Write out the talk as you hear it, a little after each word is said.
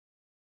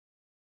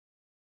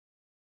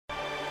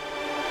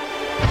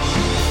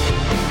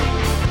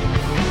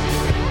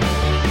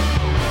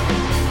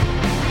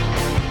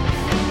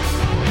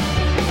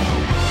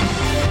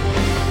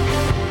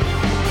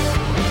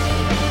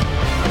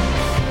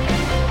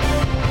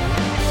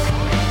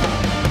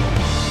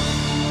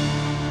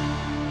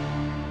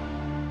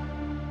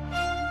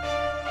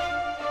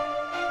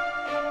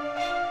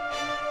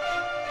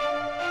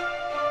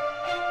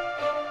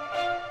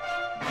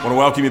I want to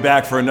welcome you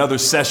back for another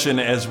session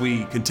as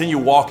we continue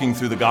walking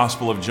through the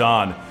Gospel of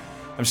John.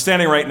 I'm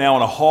standing right now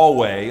in a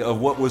hallway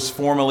of what was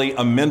formerly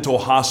a mental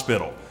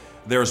hospital.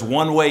 There's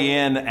one way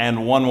in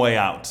and one way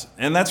out.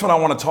 And that's what I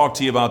want to talk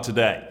to you about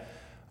today.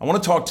 I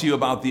want to talk to you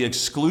about the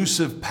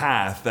exclusive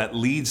path that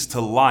leads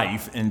to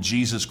life in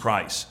Jesus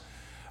Christ.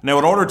 Now,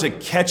 in order to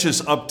catch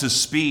us up to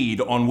speed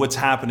on what's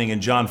happening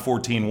in John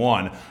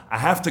 14:1, I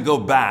have to go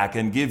back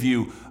and give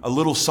you a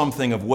little something of what